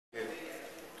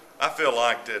I feel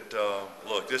like that,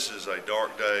 look, this is a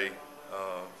dark day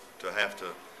to have to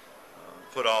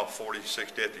put off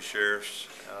 46 deputy sheriffs,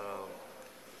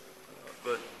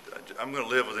 but I'm going to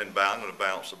live within bounds. I'm going to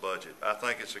balance the budget. I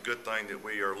think it's a good thing that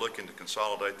we are looking to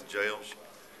consolidate the jails,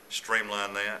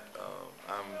 streamline that.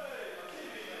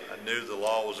 I knew the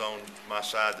law was on my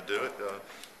side to do it.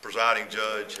 Presiding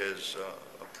judge has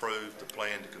approved the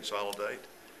plan to consolidate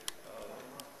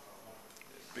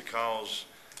because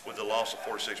with the loss of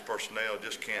 46 personnel,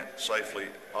 just can't safely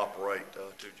operate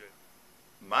two jails.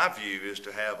 My view is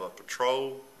to have a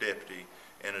patrol deputy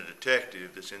and a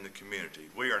detective that's in the community.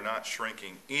 We are not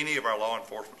shrinking any of our law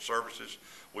enforcement services.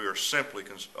 We are simply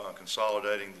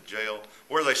consolidating the jail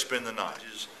where they spend the night.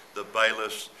 The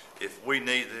bailiffs, if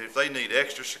they need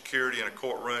extra security in a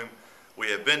courtroom, we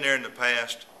have been there in the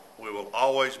past. We will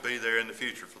always be there in the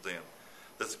future for them.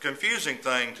 The confusing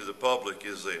thing to the public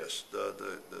is this: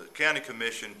 the county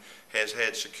commission has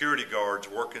had security guards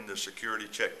working the security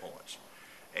checkpoints,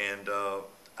 and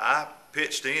I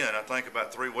pitched in, I think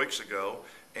about 3 weeks ago,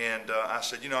 and I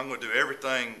said, you know, I'm going to do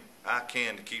everything I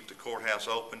can to keep the courthouse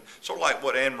open, sort of like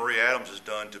what Anne Marie Adams has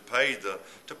done to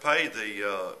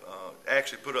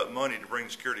actually put up money to bring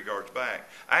the security guards back.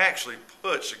 I actually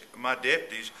put my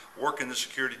deputies working the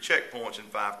security checkpoints in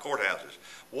 5 courthouses.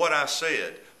 What I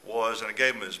said was, and I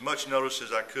gave them as much notice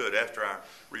as I could after I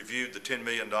reviewed the $10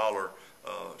 million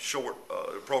short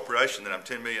appropriation that I'm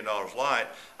 $10 million light,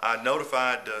 I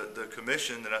notified the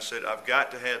commission that I said, I've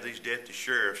got to have these deputy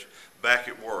sheriffs back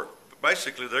at work.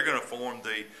 Basically, they're going to form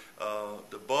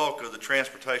the bulk of the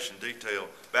transportation detail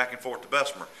back and forth to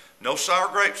Bessemer. No sour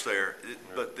grapes there,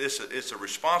 but it's a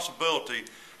responsibility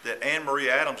that Anne Marie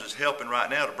Adams is helping right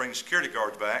now to bring the security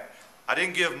guards back. I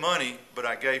didn't give money, but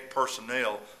I gave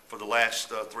personnel for the last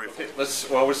 3 or 4 years.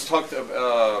 Let's talk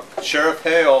to Sheriff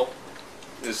Hale.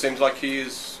 It seems like he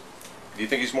is. Do you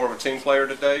think he's more of a team player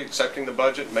today, accepting the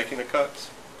budget and making the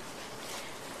cuts?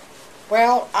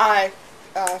 Well, I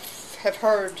have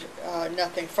heard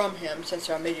nothing from him since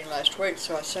our meeting last week,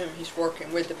 so I assume he's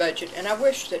working with the budget. And I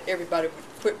wish that everybody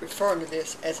would quit referring to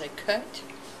this as a cut.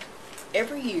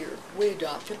 Every year we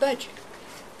adopt a budget.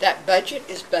 That budget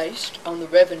is based on the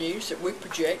revenues that we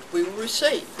project we will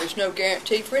receive. There's no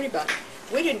guarantee for anybody.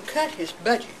 We didn't cut his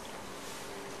budget.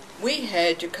 We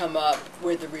had to come up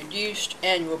with a reduced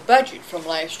annual budget from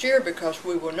last year because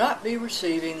we will not be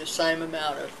receiving the same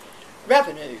amount of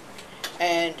revenue.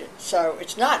 And so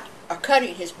it's not a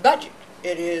cutting his budget.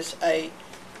 It is a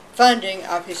funding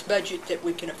of his budget that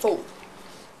we can afford.